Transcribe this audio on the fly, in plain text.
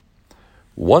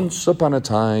Once upon a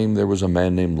time, there was a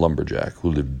man named Lumberjack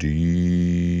who lived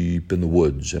deep in the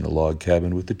woods in a log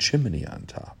cabin with a chimney on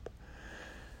top.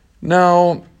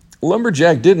 Now,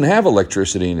 Lumberjack didn't have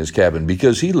electricity in his cabin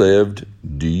because he lived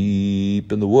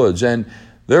deep in the woods, and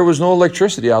there was no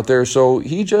electricity out there, so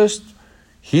he just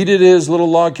heated his little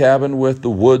log cabin with the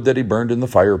wood that he burned in the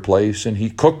fireplace, and he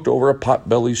cooked over a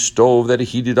potbelly stove that he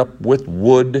heated up with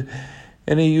wood,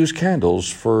 and he used candles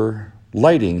for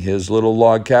lighting his little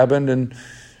log cabin. And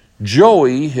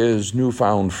Joey, his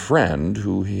newfound friend,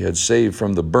 who he had saved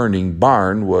from the burning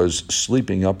barn, was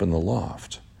sleeping up in the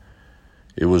loft.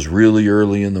 It was really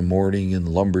early in the morning, and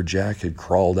Lumberjack had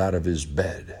crawled out of his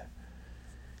bed.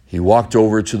 He walked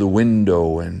over to the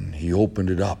window, and he opened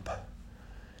it up.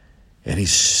 And he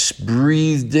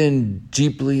breathed in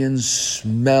deeply and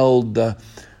smelled the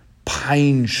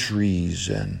pine trees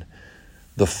and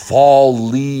the fall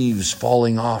leaves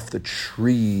falling off the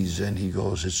trees, and he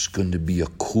goes, "It's going to be a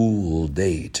cool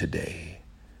day today."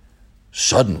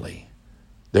 Suddenly,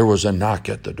 there was a knock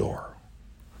at the door.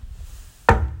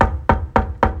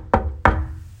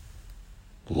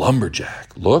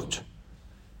 Lumberjack looked.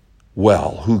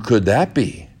 Well, who could that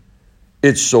be?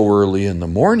 It's so early in the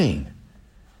morning.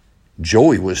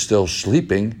 Joey was still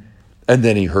sleeping, and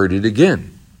then he heard it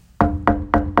again.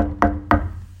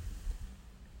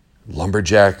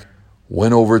 Lumberjack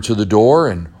went over to the door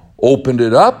and opened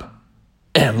it up,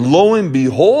 and lo and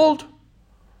behold,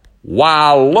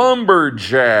 "Why,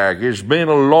 Lumberjack, it's been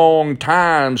a long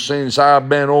time since I've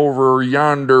been over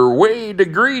yonder way to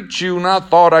greet you, and I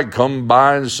thought I'd come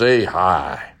by and say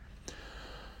hi."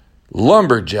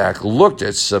 Lumberjack looked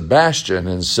at Sebastian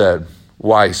and said,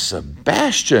 "Why,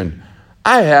 Sebastian,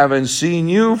 I haven't seen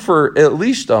you for at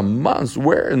least a month.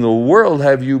 Where in the world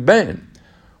have you been?"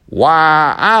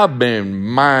 "Why, I've been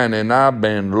mining. I've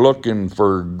been looking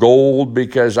for gold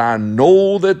because I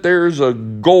know that there's a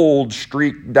gold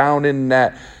streak down in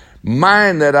that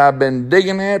mine that I've been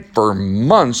digging at for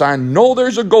months. I know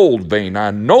there's a gold vein.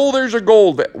 I know there's a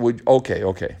gold vein." Okay.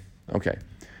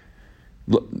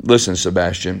 Listen,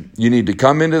 Sebastian, you need to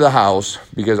come into the house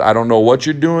because I don't know what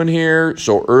you're doing here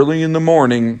so early in the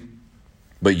morning,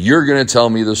 but you're going to tell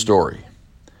me the story.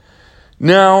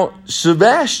 Now,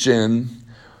 Sebastian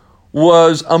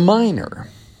was a miner,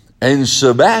 and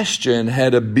Sebastian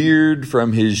had a beard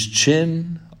from his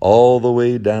chin all the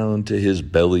way down to his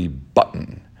belly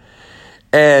button.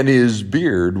 And his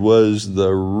beard was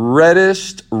the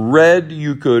reddest red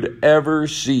you could ever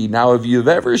see. Now, if you've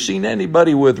ever seen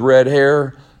anybody with red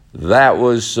hair, that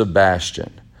was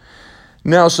Sebastian.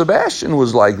 Now, Sebastian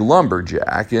was like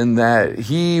Lumberjack in that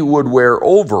he would wear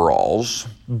overalls,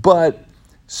 but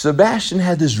Sebastian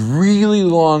had this really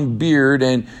long beard,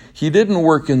 and he didn't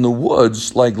work in the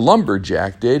woods like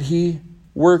Lumberjack did. He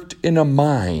worked in a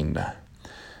mine.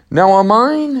 Now, a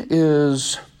mine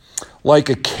is like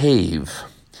a cave,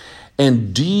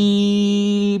 and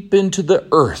deep into the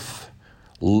earth,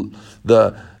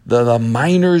 the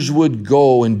miners would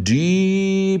go, and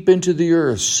deep into the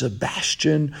earth,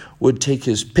 Sebastian would take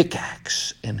his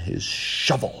pickaxe and his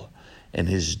shovel and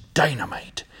his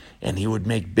dynamite, and he would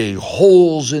make big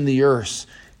holes in the earth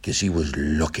because he was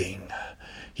looking.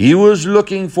 He was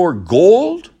looking for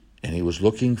gold, and he was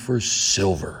looking for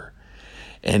silver.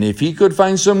 And if he could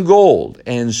find some gold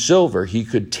and silver, he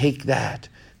could take that,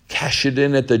 cash it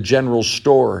in at the general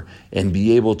store, and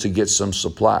be able to get some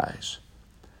supplies.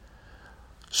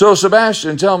 "So,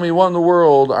 Sebastian, tell me, what in the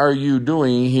world are you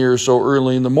doing here so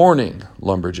early in the morning?"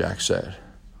 Lumberjack said.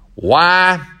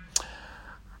 "Why,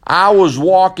 I was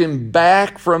walking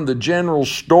back from the general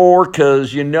store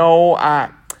because,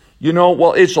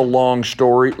 well, it's a long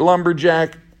story.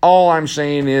 Lumberjack, all I'm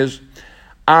saying is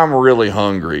I'm really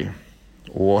hungry."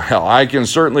 "Well, I can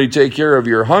certainly take care of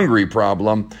your hungry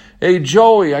problem. Hey,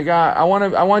 Joey, I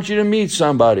want you to meet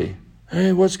somebody."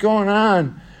 "Hey, what's going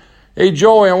on?" "Hey,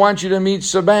 Joey, I want you to meet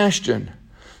Sebastian."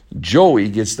 Joey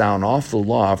gets down off the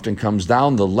loft and comes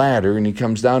down the ladder, and he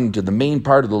comes down into the main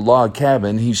part of the log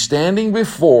cabin. He's standing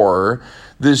before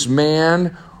this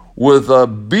man with a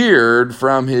beard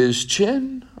from his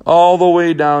chin all the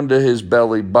way down to his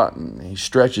belly button. He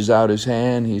stretches out his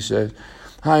hand. He says,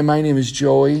 "Hi, my name is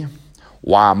Joey."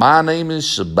 "Why, my name is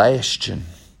Sebastian."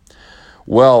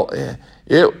 "Well,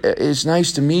 it's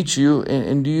nice to meet you.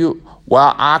 And do you..."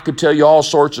 "Well, I could tell you all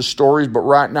sorts of stories, but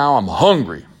right now I'm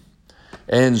hungry."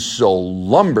 And so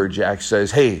Lumberjack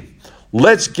says, "Hey,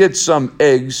 let's get some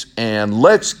eggs, and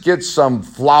let's get some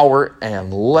flour,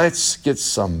 and let's get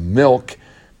some milk,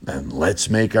 and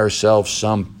let's make ourselves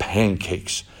some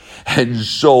pancakes." And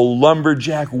so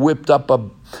Lumberjack whipped up a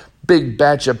big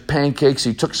batch of pancakes.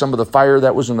 He took some of the fire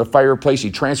that was in the fireplace.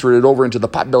 He transferred it over into the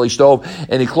potbelly stove,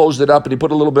 and he closed it up, and he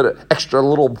put a little bit of extra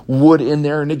little wood in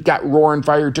there, and it got roaring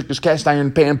fire. He took his cast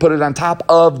iron pan, put it on top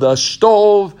of the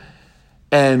stove,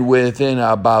 and within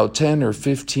about 10 or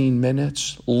 15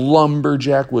 minutes,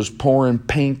 Lumberjack was pouring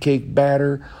pancake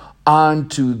batter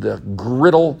onto the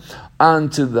griddle,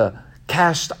 onto the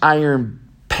cast iron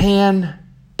pan,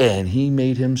 and he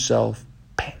made himself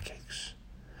pancakes.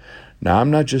 Now,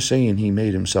 I'm not just saying he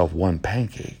made himself one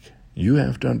pancake. You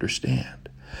have to understand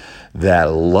that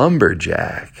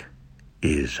Lumberjack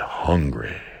is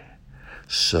hungry.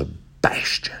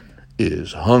 Sebastian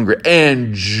is hungry.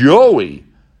 And Joey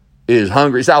is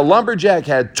hungry. So Lumberjack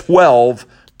had 12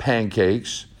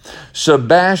 pancakes.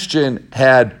 Sebastian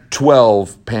had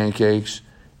 12 pancakes.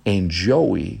 And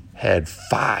Joey had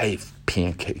 5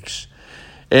 pancakes.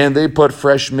 And they put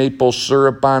fresh maple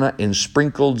syrup on it and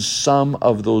sprinkled some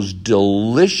of those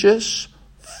delicious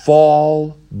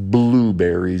fall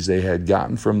blueberries they had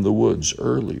gotten from the woods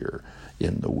earlier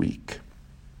in the week.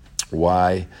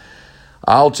 Why,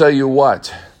 I'll tell you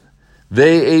what,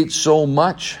 they ate so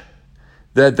much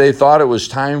that they thought it was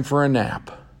time for a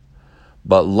nap.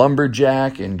 But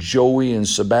Lumberjack and Joey and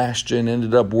Sebastian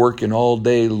ended up working all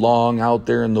day long out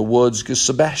there in the woods because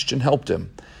Sebastian helped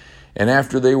him. And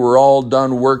after they were all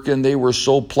done working, they were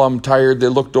so plumb tired, they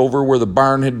looked over where the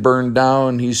barn had burned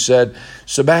down. He said,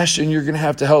 Sebastian, you're going to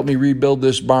have to help me rebuild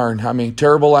this barn. I mean,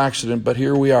 terrible accident, but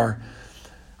here we are.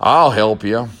 I'll help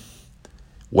you.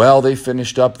 Well, they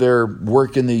finished up their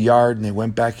work in the yard, and they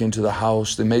went back into the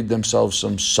house. They made themselves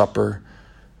some supper.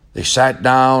 They sat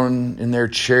down in their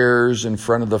chairs in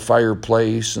front of the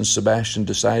fireplace, and Sebastian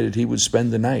decided he would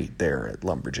spend the night there at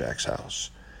Lumberjack's house.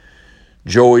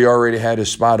 Joey already had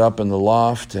his spot up in the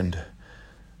loft, and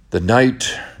the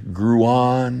night grew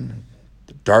on.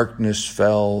 The darkness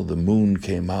fell, the moon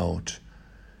came out,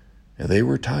 and they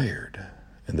were tired,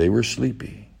 and they were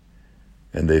sleepy,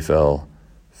 and they fell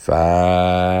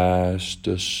fast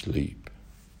asleep.